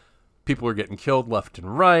shootout. People are getting killed left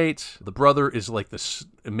and right. The brother is like this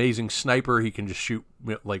amazing sniper. He can just shoot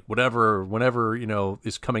like whatever, whenever,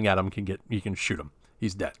 is coming at him, he can shoot him.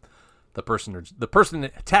 He's dead. The person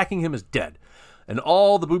attacking him is dead. And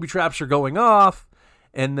all the booby traps are going off,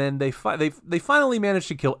 and then they finally manage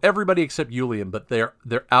to kill everybody except Julian, but they're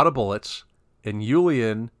out of bullets, and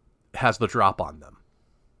Julian has the drop on them.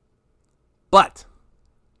 But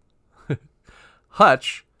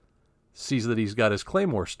Hutch sees that he's got his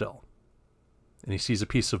Claymore still, and he sees a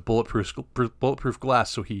piece of bulletproof glass,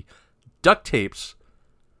 so he duct tapes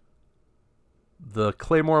the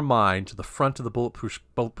Claymore mine to the front of the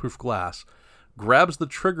bulletproof glass, grabs the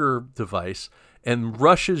trigger device, and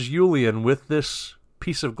rushes Julian with this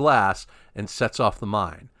piece of glass and sets off the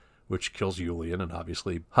mine, which kills Julian, and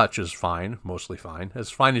obviously Hutch is fine, mostly fine, as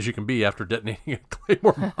fine as you can be after detonating a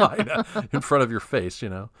Claymore mine in front of your face,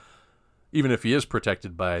 Even if he is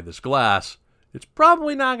protected by this glass, it's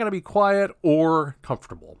probably not going to be quiet or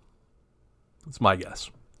comfortable. That's my guess.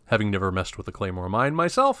 Having never messed with a Claymore mine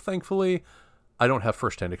myself, thankfully, I don't have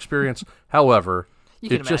firsthand experience. However, You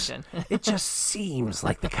can imagine. it just seems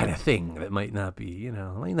like the kind of thing that might not be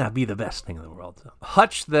the best thing in the world.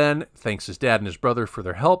 Hutch then thanks his dad and his brother for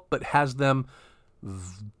their help, but has them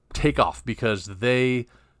take off because they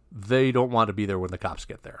don't want to be there when the cops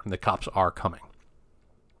get there, and the cops are coming.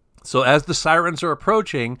 So as the sirens are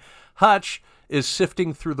approaching, Hutch is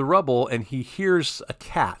sifting through the rubble, and he hears a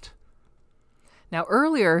cat. Now,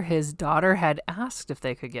 earlier, his daughter had asked if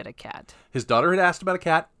they could get a cat. His daughter had asked about a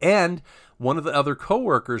cat, and one of the other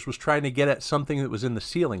coworkers was trying to get at something that was in the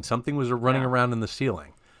ceiling. Something was running around in the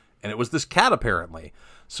ceiling, and it was this cat, apparently.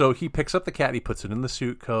 So he picks up the cat, he puts it in the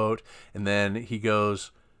suit coat, and then he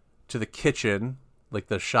goes to the kitchen, like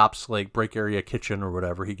the shop's like break area kitchen or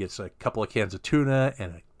whatever. He gets a couple of cans of tuna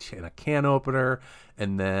and a can opener,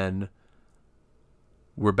 and then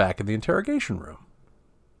we're back in the interrogation room.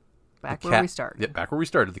 Where we started. Yeah, back where we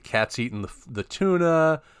started. The cat's eating the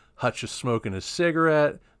tuna. Hutch is smoking his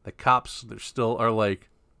cigarette. The cops, are like,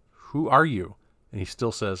 who are you? And he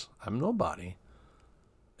still says, I'm nobody.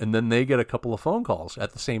 And then they get a couple of phone calls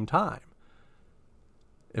at the same time.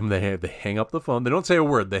 And they hang up the phone. They don't say a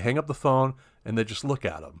word. They hang up the phone, and they just look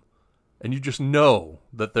at him. And you just know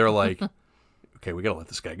that they're like, okay, we got to let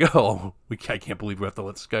this guy go. I can't believe we have to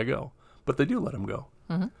let this guy go. But they do let him go.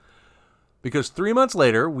 Mm-hmm. Because 3 months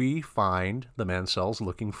later, we find the Mansells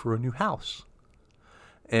looking for a new house.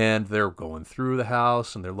 And they're going through the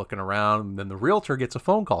house, and they're looking around, and then the realtor gets a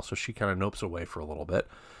phone call, so she kind of nopes away for a little bit.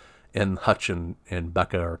 And Hutch and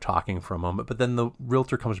Becca are talking for a moment, but then the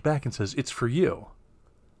realtor comes back and says, it's for you.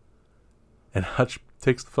 And Hutch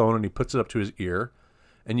takes the phone, and he puts it up to his ear,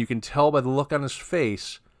 and you can tell by the look on his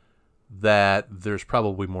face that there's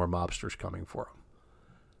probably more mobsters coming for him.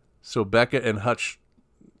 So Becca and Hutch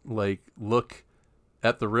look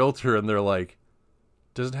at the realtor, and they're like,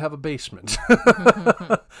 does it have a basement?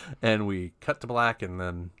 And we cut to black, and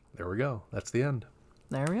then there we go. That's the end.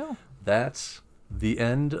 There we go. That's the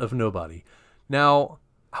end of Nobody. Now,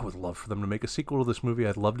 I would love for them to make a sequel to this movie.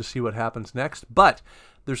 I'd love to see what happens next. But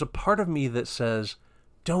there's a part of me that says,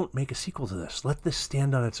 don't make a sequel to this. Let this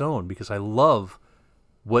stand on its own, because I love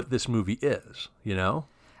what this movie is,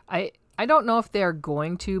 I don't know if they're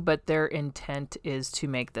going to, but their intent is to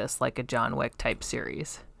make this like a John Wick type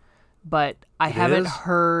series. But I haven't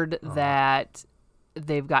heard that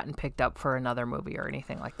they've gotten picked up for another movie or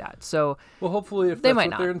anything like that. So, well, hopefully, if they that's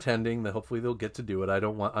might what they're intending, then hopefully they'll get to do it. I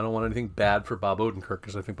don't want anything bad for Bob Odenkirk,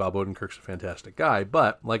 because I think Bob Odenkirk's a fantastic guy.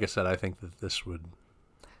 But like I said, I think that this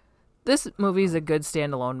movie is a good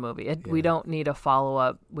standalone movie. We don't need a follow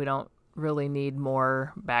up. We don't really need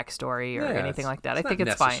more backstory or anything like that. I think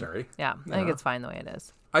it's necessary. fine. Yeah, I think it's fine the way it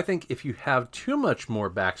is. I think if you have too much more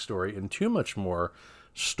backstory and too much more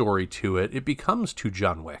story to it, it becomes too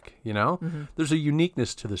John Wick, you know? There's a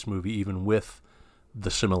uniqueness to this movie, even with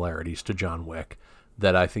the similarities to John Wick,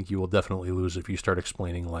 that I think you will definitely lose if you start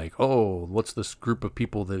explaining like, oh, what's this group of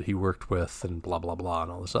people that he worked with and blah, blah, blah,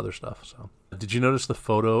 and all this other stuff. So did you notice the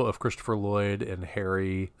photo of Christopher Lloyd and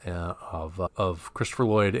Harry, of Christopher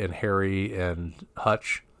Lloyd and Harry and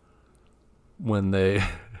Hutch when they,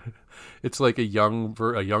 it's like a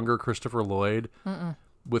younger Christopher Lloyd.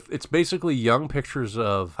 It's basically young pictures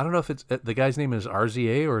of, I don't know if it's, the guy's name is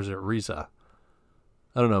RZA or is it Riza?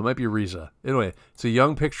 I don't know. It might be Riza. Anyway, it's a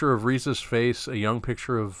young picture of Riza's face, a young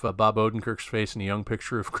picture of Bob Odenkirk's face, and a young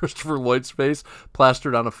picture of Christopher Lloyd's face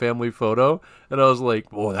plastered on a family photo. And I was like,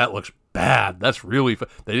 "Oh, that looks bad. That's really."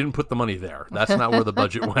 They didn't put the money there. That's not where the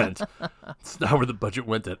budget went. It's not where the budget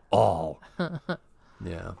went at all.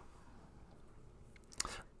 Yeah.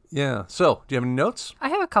 Yeah. So, do you have any notes? I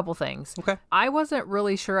have a couple things. Okay. I wasn't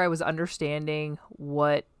really sure I was understanding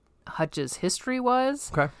what Hutch's history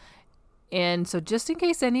was. Okay. And so just in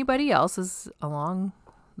case anybody else is along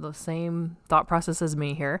the same thought process as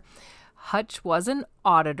me here, Hutch was an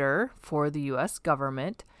auditor for the U.S.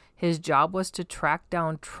 government. His job was to track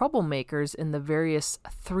down troublemakers in the various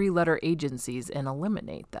three-letter agencies and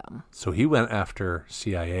eliminate them. So he went after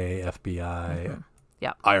CIA, FBI,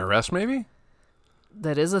 Yep. IRS maybe?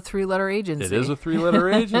 That is a three-letter agency. It is a three-letter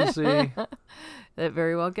agency. It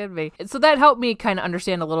very well could be. So that helped me kind of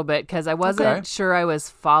understand a little bit because I wasn't sure I was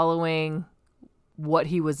following what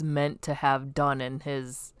he was meant to have done in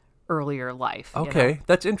his earlier life. Okay,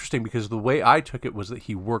 that's interesting because the way I took it was that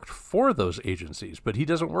he worked for those agencies, but he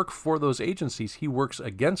doesn't work for those agencies. He works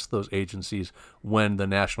against those agencies when the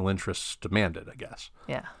national interests demand it, I guess.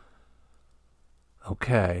 Yeah.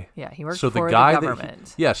 Okay. Yeah, he worked so for the guy the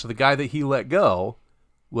government. So the guy that he let go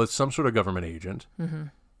was some sort of government agent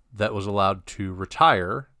that was allowed to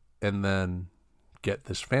retire and then get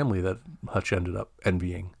this family that Hutch ended up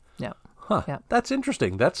envying. Yeah. Huh. Yeah. That's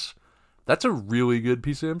interesting. That's a really good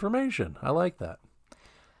piece of information. I like that.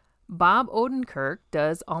 Bob Odenkirk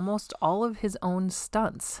does almost all of his own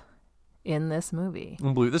stunts in this movie.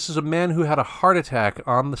 Unbelievable. This is a man who had a heart attack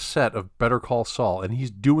on the set of Better Call Saul, and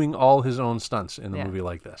he's doing all his own stunts in a movie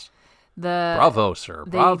like this. Bravo, sir.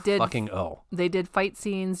 Bravo. They did fight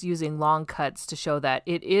scenes using long cuts to show that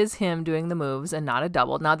it is him doing the moves and not a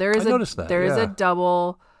double. Now there is is a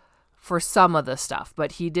double for some of the stuff,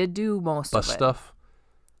 but he did do most bus of it. Stuff?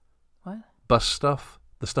 What? Bus stuff?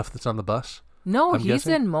 The stuff that's on the bus? No, he's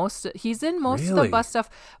in most of the bus stuff,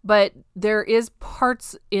 but there is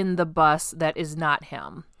parts in the bus that is not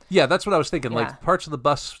him. Yeah, that's what I was thinking. Yeah. Like parts of the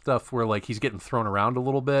bus stuff where like he's getting thrown around a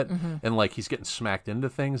little bit and like he's getting smacked into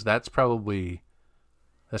things. That's probably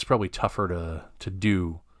tougher to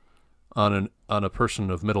do on a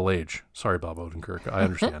person of middle age. Sorry, Bob Odenkirk. I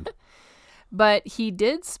understand. But he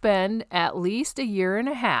did spend at least a year and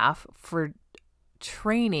a half for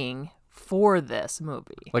training for this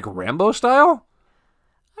movie. Like Rambo style?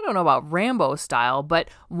 I don't know about Rambo style, but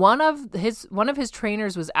one of his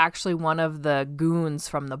trainers was actually one of the goons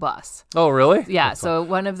from the bus. Oh, really? Yeah, That's so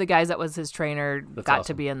one of the guys that was his trainer got awesome.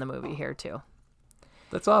 to be in the movie here too.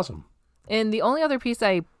 That's awesome. And the only other piece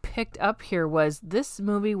I picked up here was this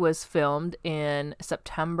movie was filmed in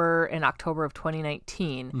September and October of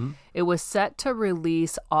 2019. It was set to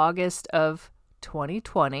release August of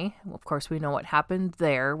 2020. Of course, we know what happened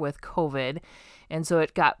there with COVID. And so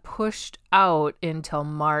it got pushed out until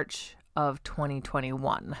March of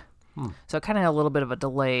 2021. So it kind of had a little bit of a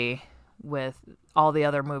delay with all the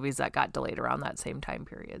other movies that got delayed around that same time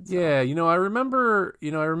period. So. Yeah, I remember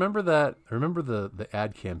the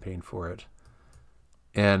ad campaign for it.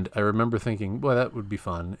 And I remember thinking, well, that would be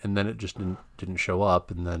fun. And then it just didn't show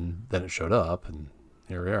up, and then it showed up, and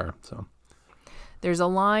here we are. So there's a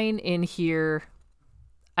line in here,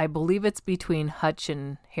 I believe it's between Hutch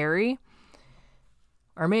and Harry,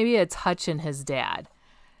 or maybe it's Hutch and his dad.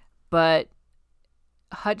 But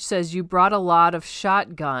Hutch says, "You brought a lot of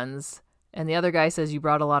shotguns," and the other guy says, "You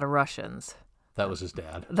brought a lot of Russians." That was his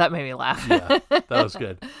dad. That made me laugh. Yeah, that was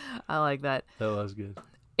good. I like that. That was good.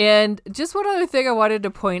 And just one other thing I wanted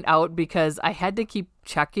to point out, because I had to keep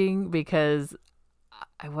checking because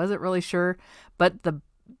I wasn't really sure, but the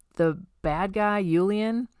bad guy,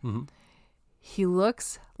 Julian, he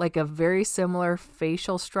looks like a very similar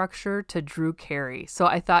facial structure to Drew Carey. So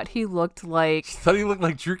I thought he looked like...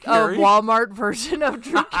 Drew Carey? A Walmart version of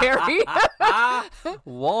Drew Carey.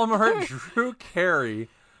 Walmart Drew Carey.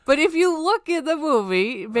 But if you look at the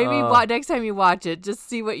movie, maybe next time you watch it, just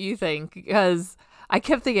see what you think. Because I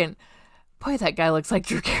kept thinking, boy, that guy looks like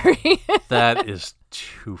Drew Carey. That is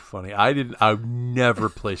too funny. I've never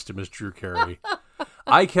placed him as Drew Carey.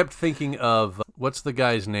 I kept thinking of what's the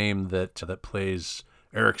guy's name that plays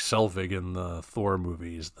Eric Selvig in the Thor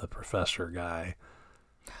movies? The professor guy.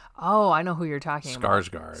 Oh, I know who you're talking about.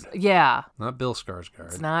 Skarsgård. Yeah. Not Bill Skarsgård.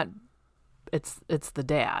 It's not. It's the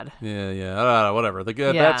dad. Yeah. Whatever. That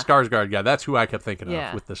Skarsgård guy. That's who I kept thinking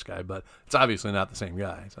of with this guy, but it's obviously not the same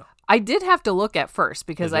guy. So I did have to look at first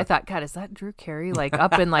because I thought, God, is that Drew Carey like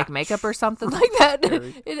up in like makeup or something like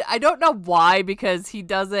that? I don't know why, because he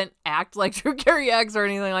doesn't act like Drew Carey acts or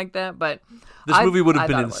anything like that. But this movie would have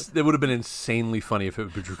been it would have been insanely funny if it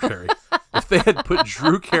would be Drew Carey. If they had put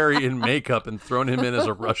Drew Carey in makeup and thrown him in as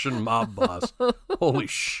a Russian mob boss. Holy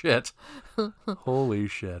shit. Holy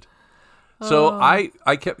shit. So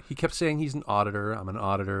he kept saying he's an auditor. I'm an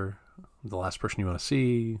auditor. I'm the last person you want to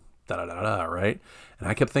see. Right? And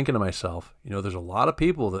I kept thinking to myself, there's a lot of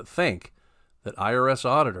people that think that IRS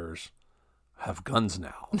auditors have guns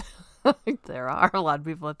now. There are a lot of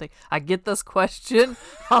people that think. I get this question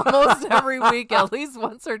almost every week, at least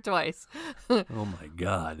once or twice. Oh my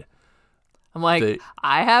God. I'm like,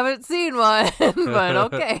 I haven't seen one, but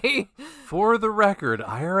okay. For the record,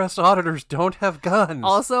 IRS auditors don't have guns.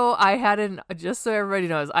 Also, just so everybody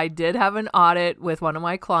knows, I did have an audit with one of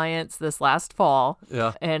my clients this last fall.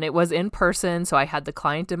 Yeah. And it was in person, so I had the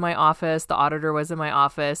client in my office, the auditor was in my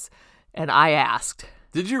office, and I asked.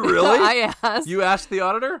 Did you really? I asked. You asked the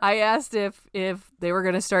auditor? I asked if they were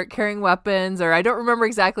going to start carrying weapons, or I don't remember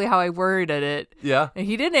exactly how I worded it. Yeah. And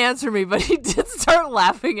he didn't answer me, but he did start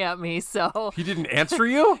laughing at me, so. He didn't answer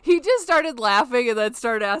you? He just started laughing and then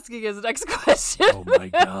started asking his next question. Oh, my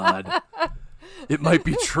God. It might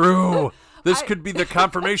be true. This could be the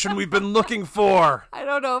confirmation we've been looking for. I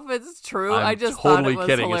don't know if it's true. I just totally thought it was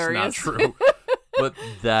kidding. hilarious. It's not true. But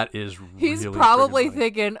that is He's really probably friggin' funny.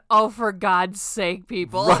 thinking, oh, for God's sake,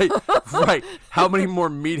 people. Right. How many more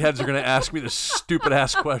meatheads are going to ask me this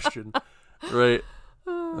stupid-ass question? Right.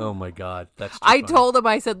 Oh, my God. That's I told him,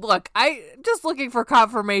 I said, look, I'm just looking for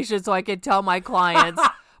confirmation so I can tell my clients,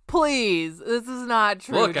 please, this is not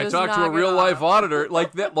true. Look, I talked to a real-life auditor.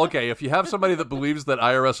 Like that. Okay, if you have somebody that believes that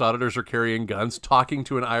IRS auditors are carrying guns, talking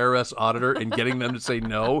to an IRS auditor and getting them to say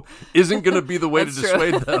no isn't going to be the way to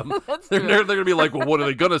dissuade them. They're going to be like, well, what are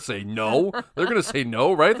they going to say? No? They're going to say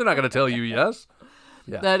no, right? They're not going to tell you yes.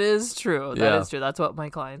 Yeah. That is true. That is true. That's what my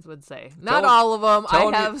clients would say. Not all of them.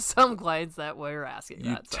 I have some clients that were asking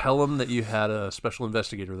that. So. Tell them that you had a special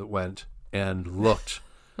investigator that went and looked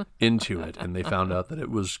into it, and they found out that it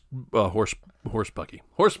was horse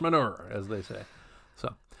manure, as they say.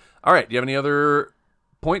 So, all right. Do you have any other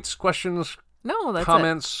points, questions? No, that's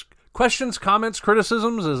comments. Questions, comments,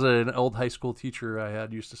 criticisms, as an old high school teacher I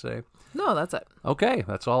had used to say. No, that's it. Okay,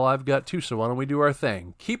 that's all I've got too, so why don't we do our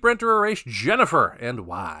thing? Keep, rent, or erase Jennifer, and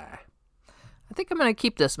why? I think I'm going to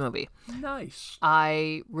keep this movie. Nice.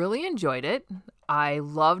 I really enjoyed it. I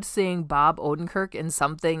loved seeing Bob Odenkirk in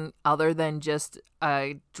something other than just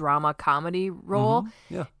a drama comedy role.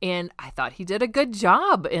 Mm-hmm. Yeah. And I thought he did a good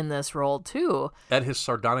job in this role, too. At his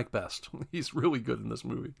sardonic best. He's really good in this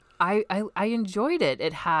movie. I enjoyed it.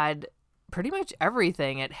 It had pretty much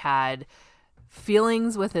everything. It had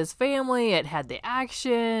feelings with his family. It had the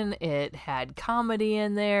action. It had comedy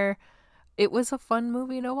in there. It was a fun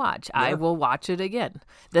movie to watch. Yeah. I will watch it again.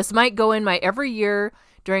 This might go in my every year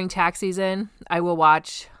during tax season. I will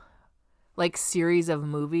watch like series of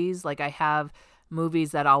movies. Like I have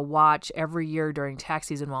movies that I'll watch every year during tax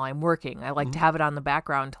season while I'm working. I like to have it on the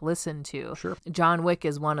background to listen to. Sure. John Wick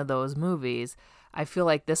is one of those movies. I feel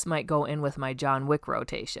like this might go in with my John Wick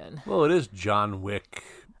rotation. Well, it is John Wick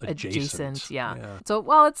adjacent. Yeah. So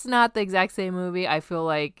while it's not the exact same movie, I feel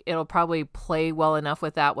like it'll probably play well enough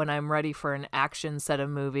with that when I'm ready for an action set of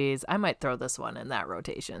movies. I might throw this one in that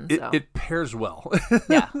rotation. So. It pairs well.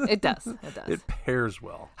 Yeah, it does. It does. It pairs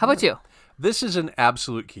well. How about you? This is an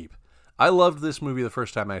absolute keep. I loved this movie the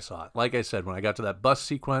first time I saw it. Like I said, when I got to that bus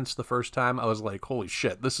sequence the first time, I was like, holy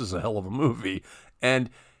shit, this is a hell of a movie. And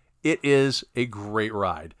it is a great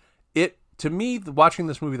ride. To me, watching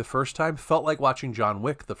this movie the first time felt like watching John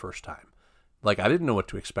Wick the first time. Like, I didn't know what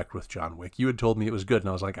to expect with John Wick. You had told me it was good, and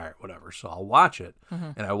I was like, all right, whatever, so I'll watch it.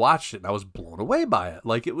 Mm-hmm. And I watched it, and I was blown away by it.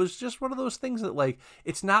 Like, it was just one of those things that, like,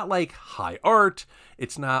 it's not like high art.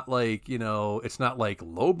 It's not like, it's not like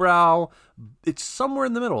lowbrow. It's somewhere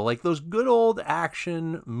in the middle. Like, those good old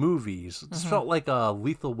action movies. This felt like a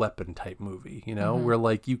Lethal Weapon type movie, where,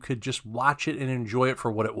 like, you could just watch it and enjoy it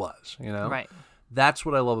for what it was, Right. That's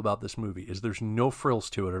what I love about this movie, is there's no frills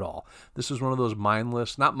to it at all. This is one of those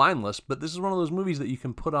not mindless, but this is one of those movies that you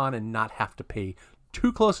can put on and not have to pay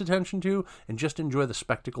too close attention to and just enjoy the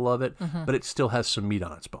spectacle of it, but it still has some meat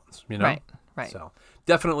on its bones, Right. So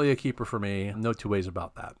definitely a keeper for me. No two ways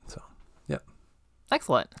about that. So, yeah.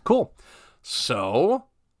 Excellent. Cool. So,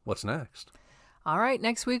 what's next? All right,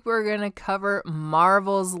 next week we're going to cover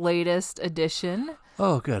Marvel's latest addition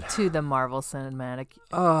Oh, good. to the Marvel Cinematic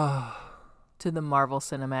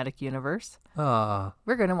Universe.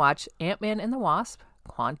 We're going to watch Ant-Man and the Wasp: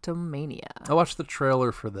 Quantumania. I watched the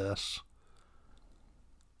trailer for this.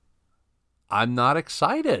 I'm not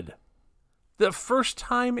excited. The first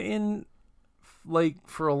time in,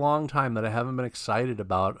 for a long time that I haven't been excited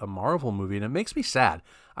about a Marvel movie, and it makes me sad.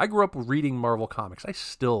 I grew up reading Marvel comics. I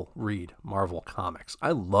still read Marvel comics.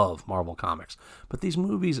 I love Marvel comics. But these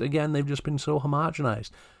movies, again, they've just been so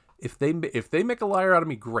homogenized. If they make a liar out of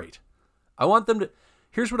me, great. I want them to...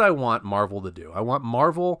 Here's what I want Marvel to do. I want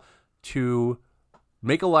Marvel to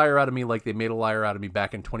make a liar out of me like they made a liar out of me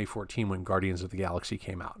back in 2014 when Guardians of the Galaxy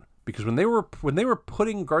came out. Because when they were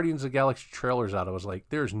putting Guardians of the Galaxy trailers out, I was like,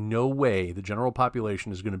 there's no way the general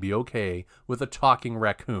population is going to be okay with a talking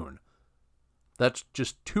raccoon. That's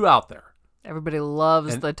just too out there. Everybody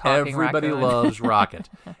loves the talking raccoon. Everybody loves Rocket.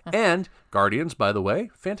 And Guardians, by the way,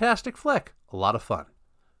 fantastic flick. A lot of fun.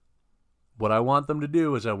 What I want them to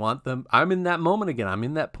do is I'm in that moment again. I'm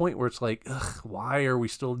in that point where it's like, ugh, why are we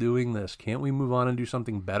still doing this? Can't we move on and do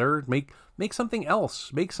something better? Make something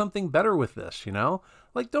else. Make something better with this, you know?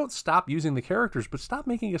 Like, don't stop using the characters, but stop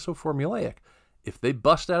making it so formulaic. If they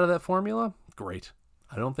bust out of that formula, great.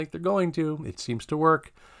 I don't think they're going to. It seems to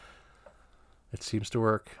work.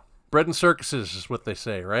 Bread and circuses is what they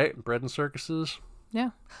say, right? Bread and circuses.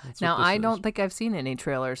 Yeah. Now, I don't think I've seen any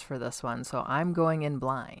trailers for this one, so I'm going in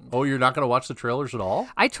blind. Oh, you're not going to watch the trailers at all?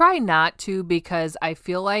 I try not to because I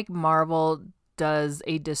feel like Marvel does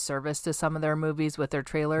a disservice to some of their movies with their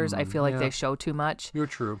trailers. I feel like they show too much. You're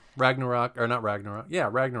true. Ragnarok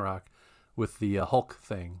with the Hulk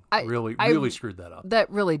thing really screwed that up. That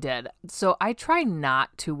really did. So I try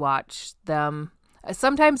not to watch them.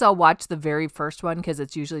 Sometimes I'll watch the very first one because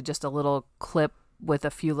it's usually just a little clip with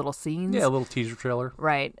a few little scenes. Yeah, a little teaser trailer.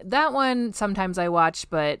 Right. That one sometimes I watch,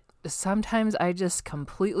 but sometimes I just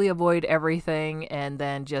completely avoid everything and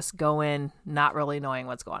then just go in not really knowing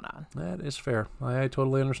what's going on. That is fair. I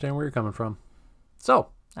totally understand where you're coming from. So,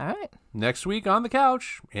 all right. Next week on the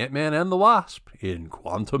couch, Ant-Man and the Wasp in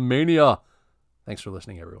Quantumania. Thanks for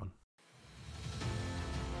listening, everyone.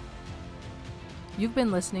 You've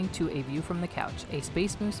been listening to A View from the Couch, a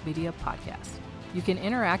Space Moose Media podcast. You can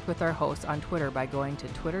interact with our hosts on Twitter by going to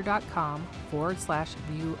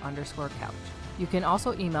twitter.com/view_couch. You can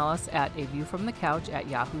also email us at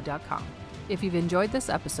aviewfromthecouch@yahoo.com. If you've enjoyed this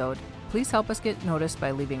episode, please help us get noticed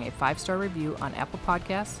by leaving a 5-star review on Apple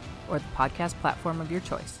Podcasts or the podcast platform of your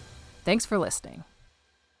choice. Thanks for listening.